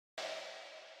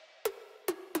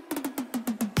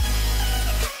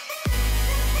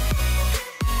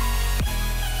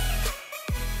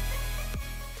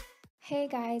Hey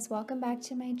guys, welcome back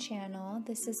to my channel.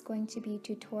 This is going to be a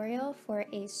tutorial for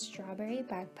a strawberry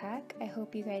backpack. I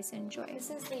hope you guys enjoy.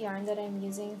 This is the yarn that I'm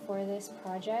using for this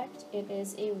project. It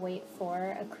is a weight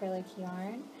 4 acrylic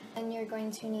yarn. And you're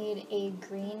going to need a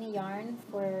green yarn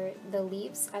for the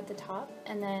leaves at the top,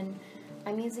 and then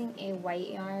I'm using a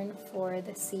white yarn for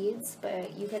the seeds,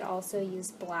 but you could also use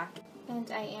black. And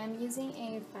I am using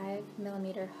a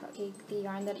 5mm hook. Take the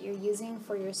yarn that you're using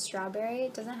for your strawberry.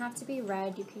 It doesn't have to be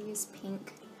red, you can use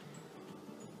pink.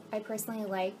 I personally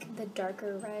like the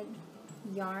darker red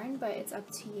yarn, but it's up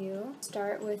to you.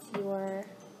 Start with your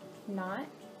knot,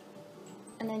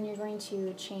 and then you're going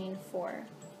to chain 4.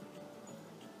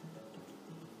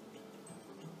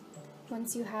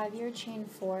 Once you have your chain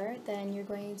 4, then you're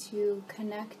going to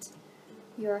connect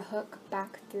your hook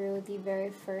back through the very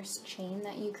first chain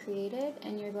that you created,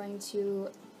 and you're going to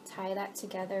tie that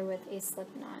together with a slip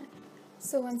knot.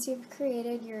 So once you've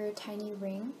created your tiny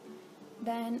ring,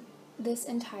 then this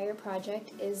entire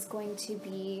project is going to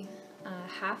be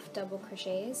half double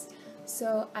crochets.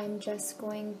 So I'm just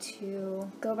going to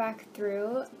go back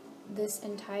through this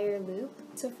entire loop.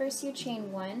 So first you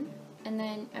chain 1, and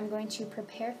then I'm going to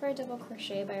prepare for a double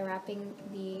crochet by wrapping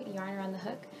the yarn around the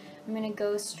hook. I'm going to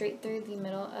go straight through the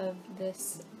middle of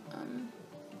this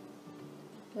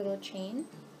little chain.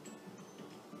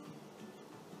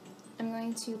 I'm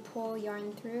going to pull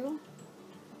yarn through,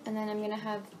 and then I'm going to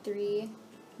have 3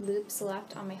 loops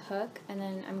left on my hook, and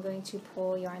then I'm going to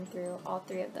pull yarn through all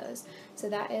 3 of those. So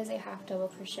that is a half double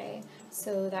crochet.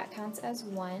 So that counts as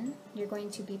 1. You're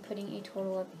going to be putting a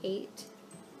total of 8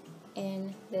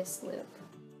 in this loop.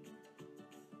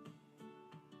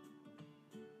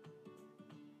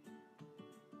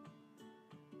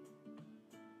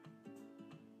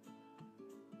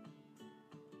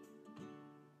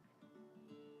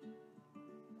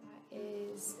 That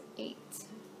is 8.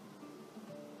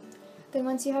 Then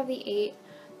once you have the 8,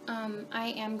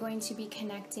 I am going to be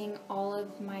connecting all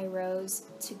of my rows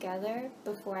together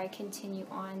before I continue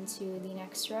on to the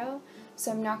next row.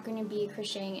 So I'm not going to be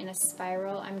crocheting in a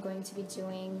spiral, I'm going to be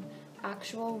doing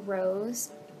actual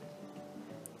rows.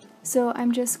 So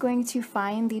I'm just going to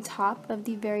find the top of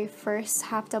the very first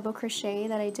half double crochet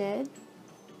that I did,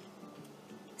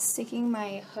 sticking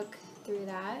my hook through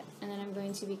that, and then I'm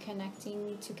going to be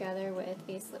connecting together with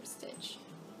a slip stitch.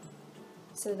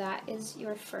 So that is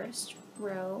your first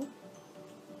row.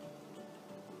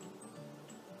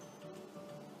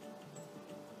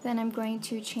 Then I'm going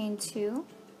to chain 2,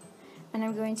 and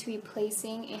I'm going to be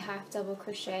placing a half double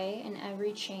crochet in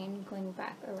every chain going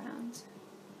back around.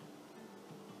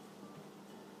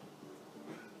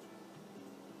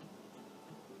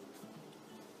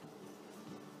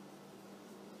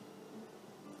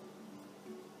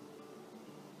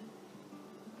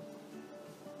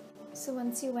 So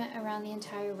once you went around the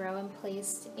entire row and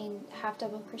placed a half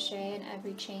double crochet in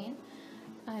every chain,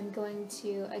 I'm going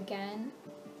to again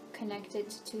connect it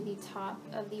to the top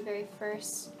of the very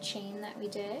first chain that we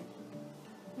did.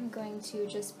 I'm going to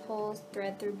just pull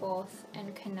thread through both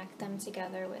and connect them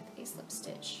together with a slip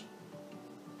stitch.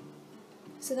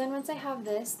 So then once I have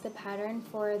this, the pattern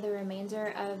for the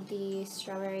remainder of the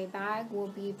strawberry bag will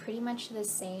be pretty much the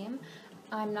same.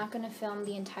 I'm not going to film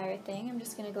the entire thing, I'm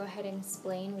just going to go ahead and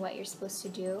explain what you're supposed to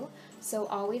do. So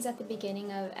always at the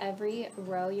beginning of every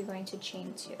row you're going to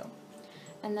chain 2.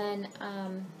 And then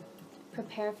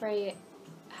prepare for a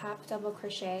half double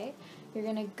crochet. You're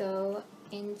going to go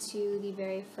into the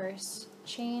very first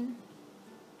chain,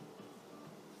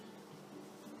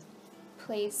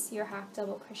 place your half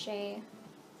double crochet,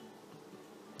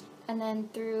 and then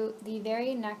through the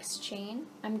very next chain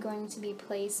I'm going to be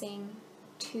placing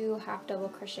 2 half double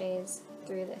crochets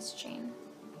through this chain.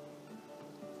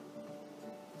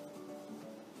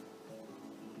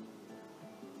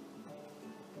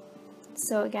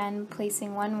 So again,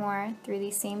 placing 1 more through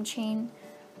the same chain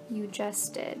you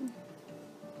just did.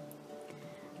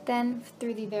 Then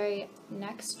through the very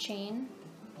next chain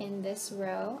in this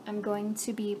row, I'm going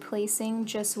to be placing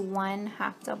just 1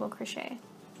 half double crochet.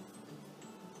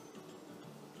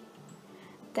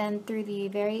 Then through the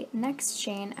very next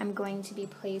chain, I'm going to be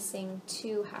placing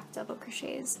 2 half double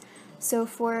crochets. So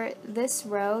for this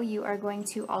row, you are going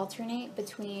to alternate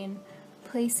between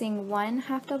placing 1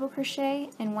 half double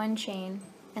crochet in 1 chain,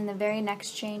 and the very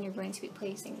next chain you're going to be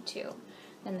placing 2.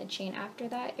 Then the chain after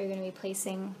that, you're going to be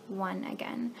placing 1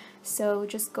 again. So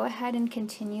just go ahead and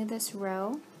continue this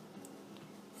row,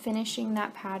 finishing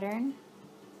that pattern.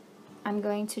 I'm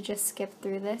going to just skip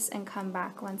through this and come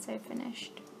back once I've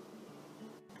finished.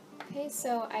 Okay,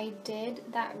 so I did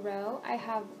that row. I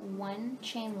have 1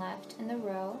 chain left in the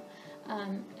row,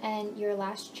 and your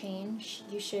last chain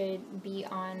you should be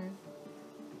on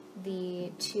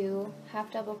the 2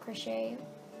 half double crochet.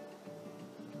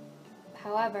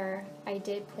 However, I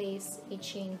did place a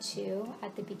chain 2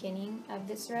 at the beginning of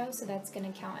this row, so that's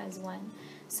going to count as 1.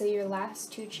 So your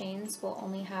last 2 chains will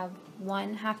only have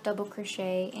 1 half double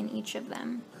crochet in each of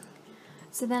them.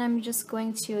 So then I'm just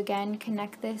going to again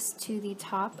connect this to the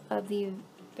top of the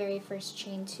very first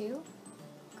chain 2.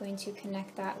 I'm going to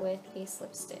connect that with a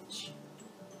slip stitch.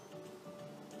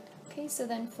 Okay, so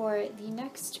then for the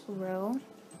next row,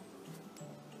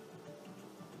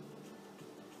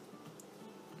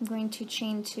 I'm going to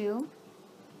chain 2,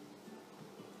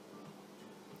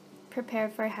 prepare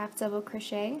for a half double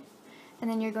crochet, and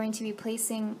then you're going to be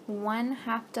placing 1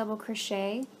 half double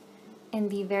crochet in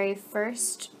the very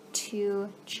first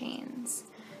 2 chains.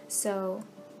 So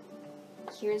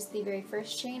here's the very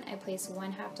first chain, I place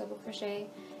 1 half double crochet.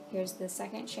 Here's the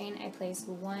second chain, I place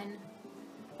 1.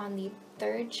 On the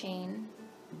third chain,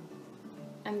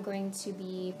 I'm going to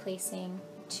be placing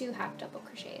 2 half double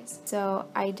crochets. So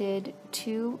I did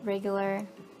 2 regular.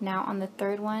 Now on the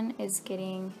third one is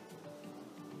getting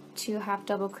 2 half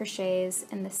double crochets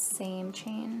in the same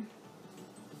chain.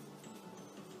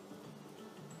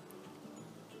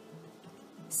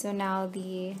 So now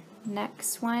the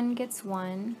next one gets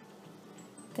 1,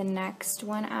 the next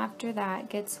one after that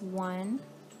gets 1,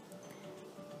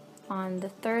 on the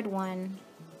third one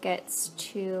gets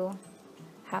 2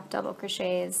 half double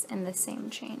crochets in the same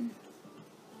chain.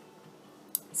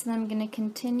 So then I'm going to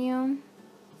continue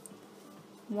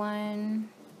 1,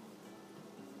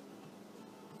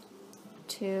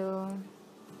 2,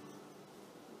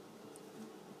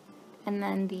 and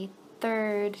then the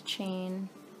third chain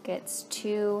gets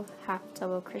 2 half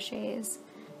double crochets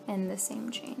in the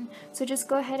same chain. So just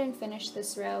go ahead and finish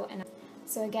this row. And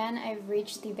so again, I've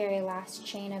reached the very last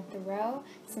chain of the row.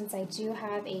 Since I do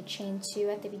have a chain 2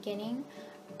 at the beginning,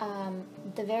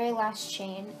 the very last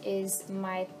chain is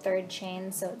my third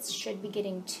chain, so it should be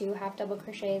getting 2 half double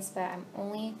crochets, but I'm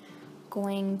only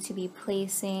going to be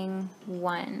placing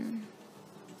 1.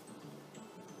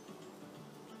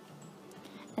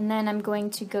 And then I'm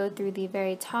going to go through the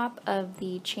very top of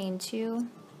the chain 2.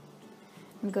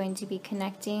 I'm going to be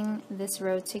connecting this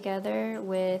row together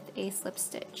with a slip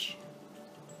stitch.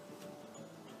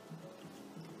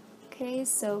 Okay,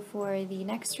 so for the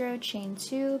next row, chain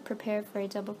 2, prepare for a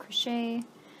double crochet.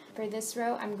 For this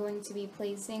row, I'm going to be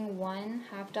placing 1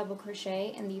 half double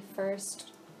crochet in the first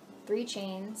 3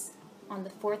 chains. On the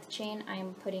 4th chain,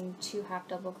 I'm putting 2 half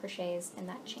double crochets in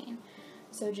that chain.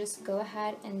 So just go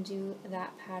ahead and do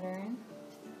that pattern.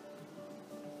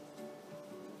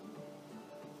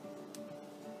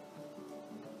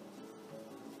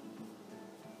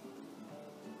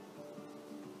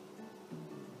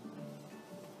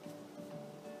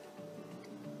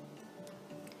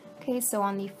 Okay, so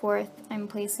on the 4th, I'm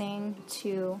placing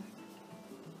 2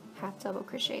 half double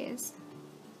crochets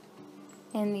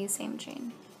in the same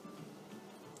chain.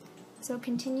 So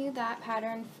continue that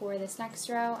pattern for this next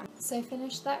row. So I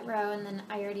finished that row and then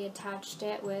I already attached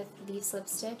it with the slip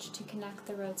stitch to connect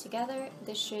the row together.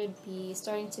 This should be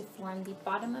starting to form the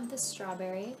bottom of the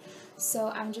strawberry. So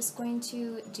I'm just going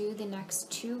to do the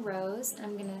next 2 rows and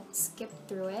I'm going to skip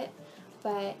through it,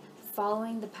 but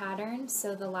following the pattern.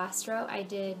 So the last row I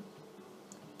did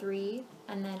 3,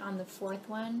 and then on the 4th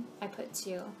one I put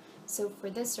 2. So for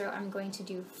this row I'm going to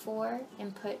do 4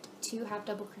 and put 2 half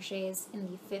double crochets in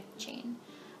the 5th chain.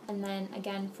 And then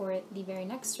again for the very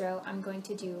next row I'm going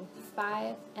to do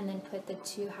 5 and then put the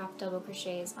 2 half double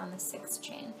crochets on the 6th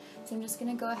chain. So I'm just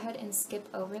going to go ahead and skip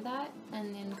over that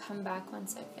and then come back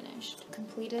once I've finished.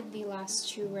 Completed the last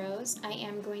 2 rows. I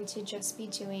am going to just be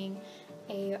doing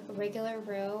a regular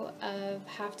row of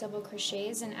half double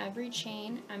crochets in every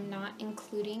chain. I'm not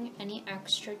including any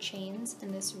extra chains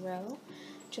in this row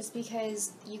just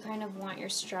because you kind of want your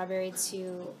strawberry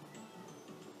to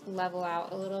level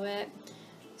out a little bit.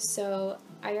 So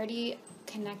I already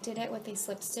connected it with a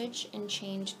slip stitch in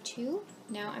chain 2.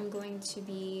 Now I'm going to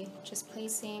be just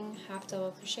placing half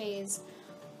double crochets,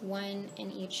 1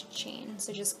 in each chain.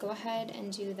 So just go ahead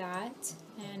and do that,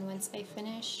 and once I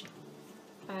finish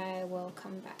I will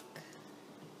come back.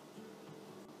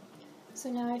 So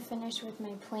now I've finished with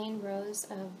my plain rows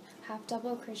of half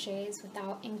double crochets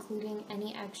without including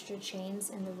any extra chains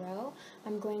in the row.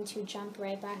 I'm going to jump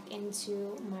right back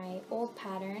into my old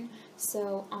pattern.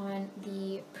 So on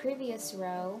the previous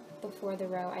row, before the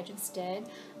row I just did,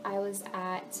 I was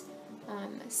at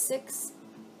 6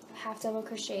 half double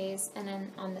crochets, and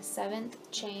then on the 7th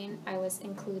chain I was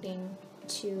including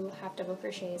 2 half double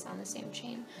crochets on the same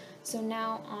chain. So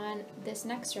now on this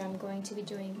next row I'm going to be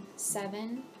doing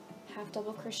 7 half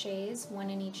double crochets, 1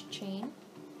 in each chain,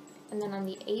 and then on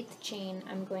the 8th chain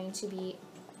I'm going to be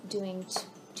doing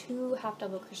 2 half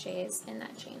double crochets in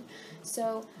that chain.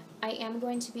 So I am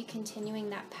going to be continuing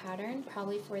that pattern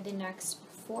probably for the next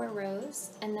 4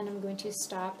 rows, and then I'm going to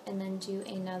stop and then do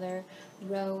another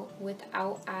row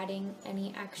without adding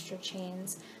any extra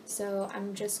chains. So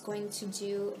I'm just going to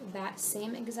do that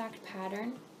same exact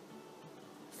pattern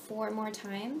 4 more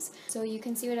times. So you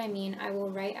can see what I mean. I will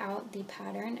write out the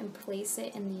pattern and place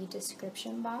it in the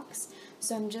description box.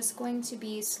 So I'm just going to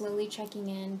be slowly checking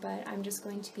in, but I'm just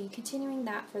going to be continuing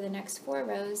that for the next 4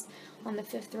 rows. On the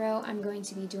 5th row, I'm going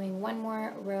to be doing 1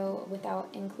 more row without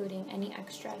including any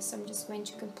extra. So I'm just going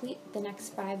to complete the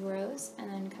next 5 rows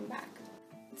and then come back.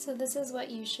 So this is what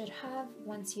you should have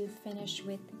once you've finished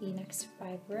with the next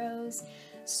 5 rows.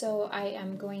 So I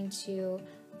am going to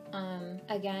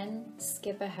again,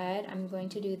 skip ahead. I'm going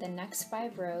to do the next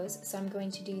 5 rows. So I'm going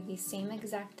to do the same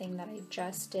exact thing that I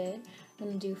just did. I'm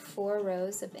going to do 4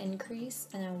 rows of increase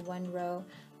and then 1 row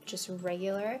just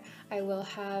regular. I will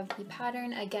have the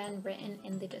pattern again written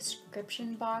in the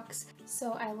description box.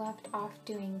 So I left off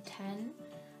doing 10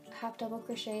 half double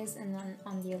crochets, and then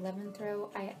on the 11th row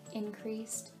I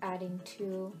increased, adding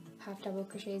 2 half double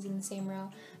crochets in the same row.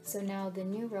 So now the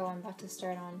new row I'm about to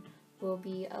start on will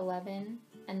be 11,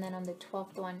 and then on the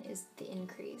 12th one is the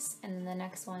increase, and then the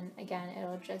next one again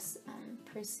it'll just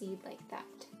proceed like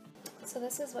that. So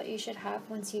this is what you should have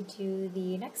once you do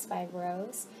the next 5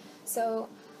 rows. So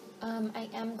I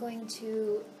am going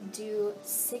to do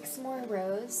 6 more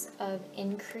rows of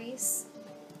increasing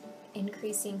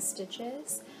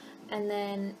stitches, and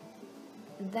then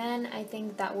I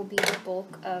think that will be the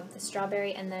bulk of the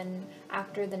strawberry, and then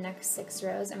after the next 6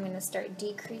 rows I'm going to start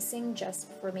decreasing just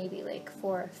for maybe like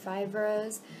 4 or 5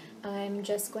 rows. I'm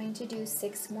just going to do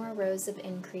 6 more rows of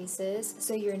increases,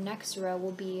 so your next row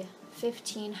will be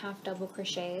 15 half double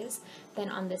crochets. Then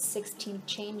on the 16th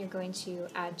chain you're going to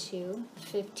add 2,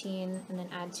 15, and then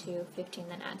add 2, 15,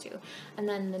 then add 2. And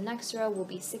then the next row will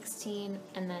be 16,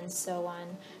 and then so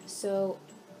on. So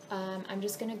I'm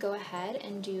just going to go ahead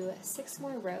and do 6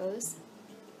 more rows.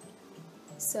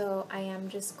 So I am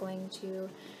just going to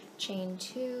chain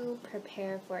 2,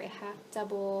 prepare for a half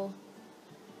double.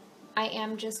 I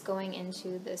am just going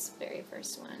into this very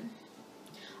first one.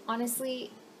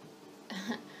 Honestly,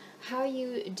 how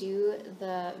you do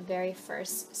the very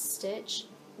first stitch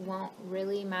won't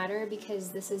really matter,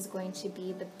 because this is going to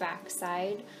be the back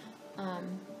side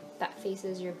that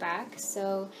faces your back.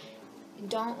 So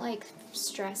don't like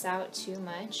stress out too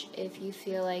much if you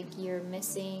feel like you're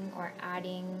missing or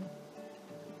adding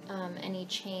any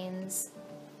chains.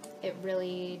 It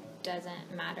really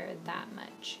doesn't matter that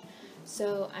much.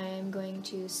 So I'm going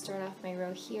to start off my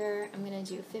row here. I'm going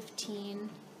to do 15,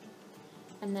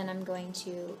 and then I'm going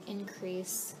to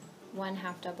increase 1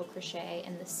 half double crochet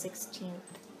in the 16th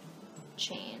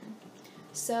chain.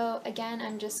 So again,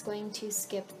 I'm just going to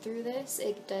skip through this.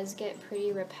 It does get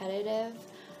pretty repetitive.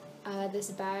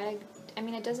 This bag, I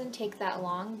mean, it doesn't take that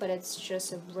long, but it's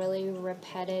just a really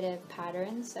repetitive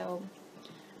pattern. So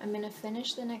I'm going to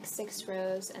finish the next 6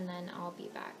 rows and then I'll be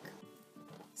back.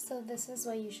 So this is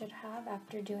what you should have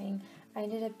after doing, I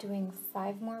ended up doing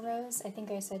 5 more rows. I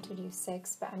think I said to do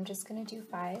 6, but I'm just going to do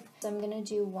 5. So I'm going to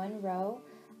do 1 row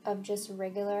of just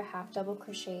regular half double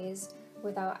crochets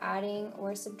without adding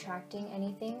or subtracting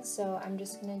anything. So I'm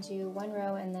just going to do 1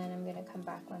 row and then I'm going to come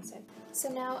back once So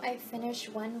now I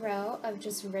finished 1 row of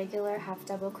just regular half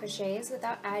double crochets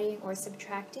without adding or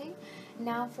subtracting.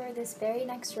 Now for this very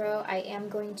next row I am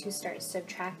going to start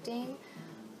subtracting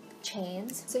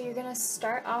chains. So you're going to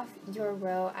start off your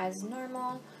row as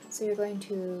normal. So you're going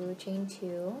to chain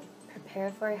 2,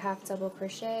 prepare for a half double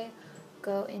crochet,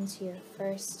 go into your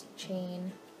first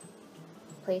chain,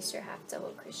 place your half double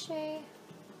crochet.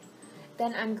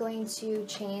 Then I'm going to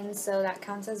chain, so that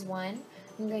counts as 1.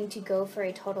 I'm going to go for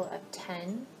a total of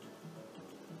 10.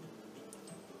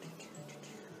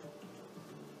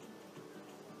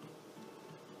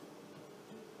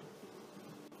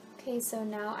 Okay, so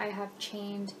now I have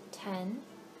chained 10.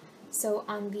 So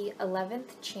on the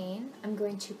 11th chain, I'm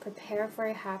going to prepare for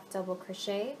a half double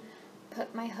crochet,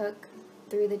 put my hook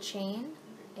through the chain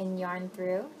and yarn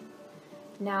through.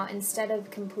 Now instead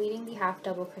of completing the half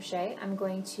double crochet, I'm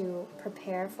going to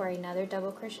prepare for another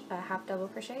half double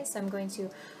crochet. So I'm going to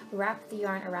wrap the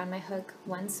yarn around my hook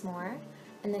once more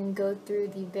and then go through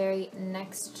the very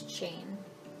next chain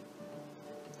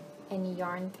and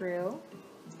yarn through.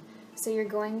 So you're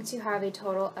going to have a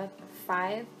total of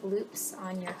 5 loops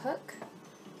on your hook.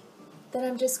 Then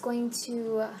I'm just going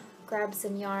to grab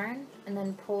some yarn and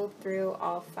then pull through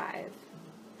all 5.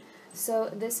 So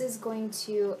this is going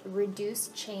to reduce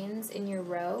chains in your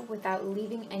row without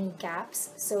leaving any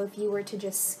gaps. So if you were to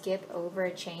just skip over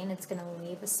a chain, it's going to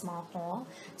leave a small hole.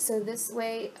 So this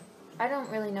way, I don't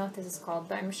really know what this is called,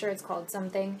 but I'm sure it's called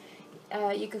something.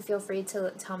 You could feel free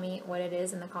to tell me what it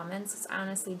is in the comments. I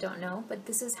honestly don't know, but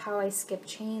this is how I skip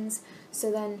chains.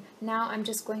 So then now I'm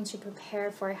just going to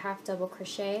prepare for a half double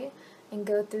crochet and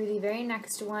go through the very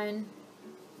next one,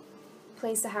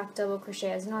 place a half double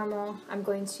crochet as normal. I'm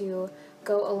going to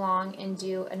go along and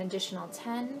do an additional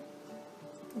 10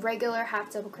 regular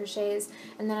half double crochets,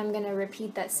 and then I'm going to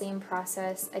repeat that same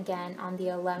process again on the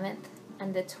 11th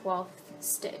and the 12th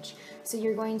stitch. So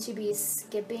you're going to be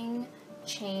skipping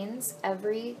chains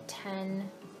every 10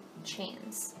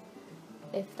 chains,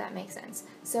 if that makes sense.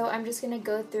 So I'm just going to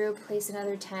go through, place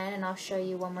another 10, and I'll show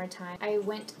you one more time. I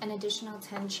went an additional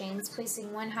 10 chains,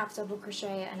 placing one half double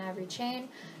crochet in every chain,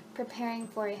 preparing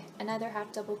for another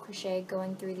half double crochet,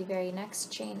 going through the very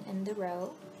next chain in the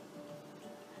row,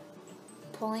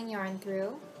 pulling yarn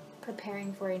through,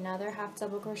 preparing for another half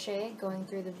double crochet, going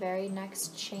through the very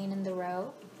next chain in the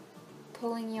row,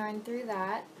 pulling yarn through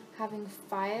that, having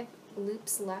 5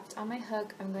 loops left on my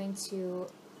hook. I'm going to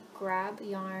grab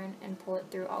yarn and pull it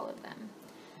through all of them.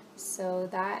 So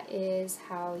that is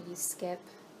how you skip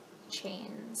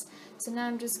chains. So now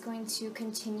I'm just going to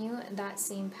continue that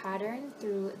same pattern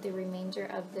through the remainder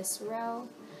of this row,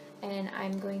 and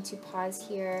I'm going to pause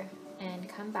here and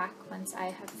come back once I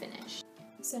have finished.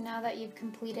 So now that you've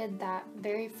completed that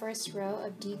very first row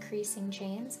of decreasing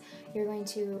chains, you're going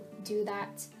to do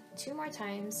that 2 more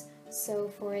times. So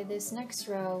for this next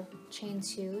row, chain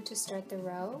 2 to start the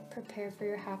row, prepare for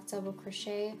your half double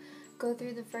crochet, go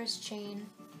through the first chain,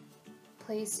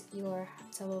 place your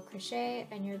half double crochet,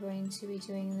 and you're going to be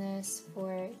doing this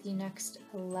for the next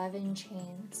 11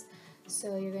 chains.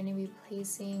 So you're going to be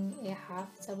placing a half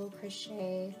double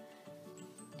crochet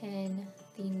in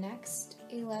the next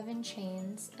 11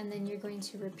 chains, and then you're going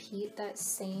to repeat that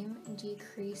same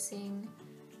decreasing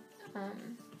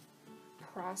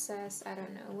process. I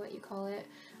don't know what you call it,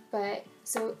 but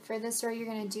so for this row you're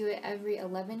going to do it every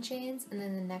 11 chains, and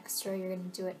then the next row you're going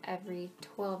to do it every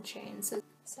 12 chains.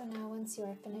 So now once you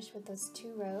are finished with those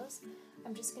 2 rows,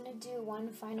 I'm just going to do one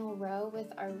final row with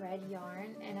our red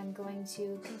yarn, and I'm going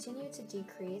to continue to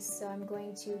decrease. So I'm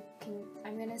going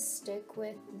to stick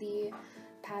with the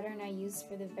pattern I used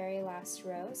for the very last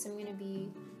row. So I'm going to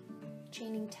be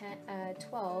chaining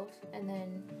 12 and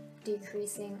then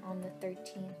decreasing on the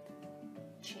 13th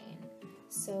chain.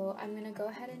 So I'm going to go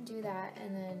ahead and do that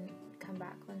and then come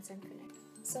back once I'm finished.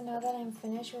 So now that I'm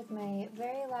finished with my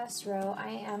very last row, I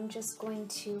am just going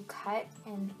to cut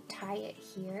and tie it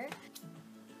here.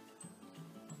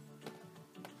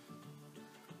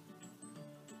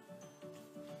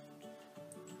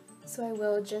 So I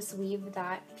will just weave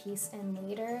that piece in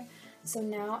later. So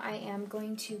now I am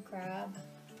going to grab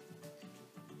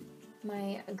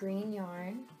my green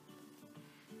yarn.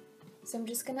 So I'm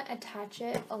just going to attach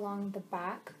it along the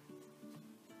back.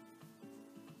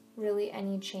 Really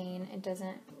any chain, it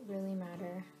doesn't really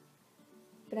matter.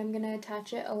 But I'm going to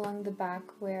attach it along the back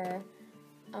where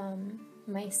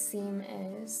my seam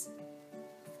is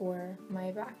for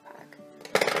my backpack.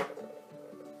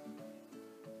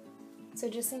 So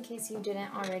just in case you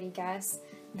didn't already guess,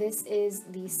 this is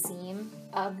the seam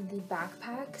of the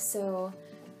backpack. So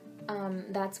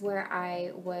that's where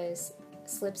I was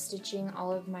slip stitching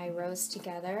all of my rows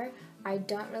together. I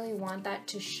don't really want that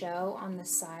to show on the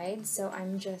side, so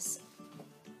I'm just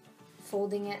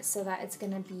folding it so that it's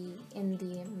going to be in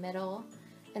the middle,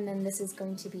 and then this is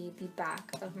going to be the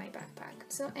back of my backpack.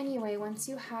 So anyway, once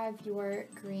you have your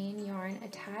green yarn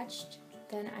attached,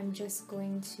 then I'm just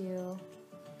going to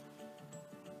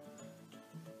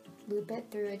loop it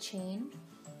through a chain.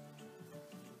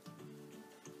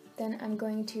 Then I'm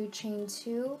going to chain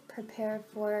 2, prepare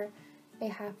for a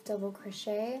half double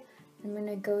crochet. I'm going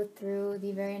to go through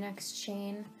the very next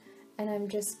chain, and I'm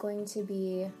just going to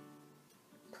be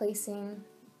placing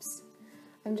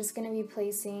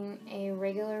a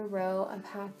regular row of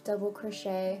half double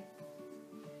crochet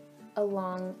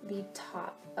along the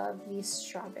top of the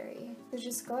strawberry. So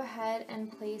just go ahead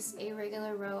and place a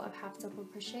regular row of half double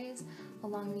crochets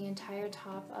along the entire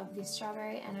top of the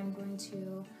strawberry, and I'm going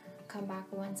to come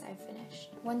back once I've finished.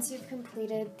 Once you've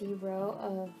completed the row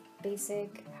of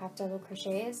basic half double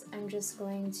crochets, I'm just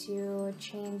going to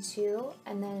chain 2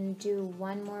 and then do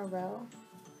one more row.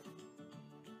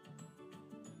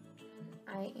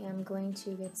 I am going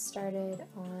to get started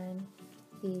on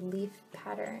the leaf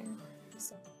pattern.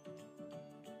 So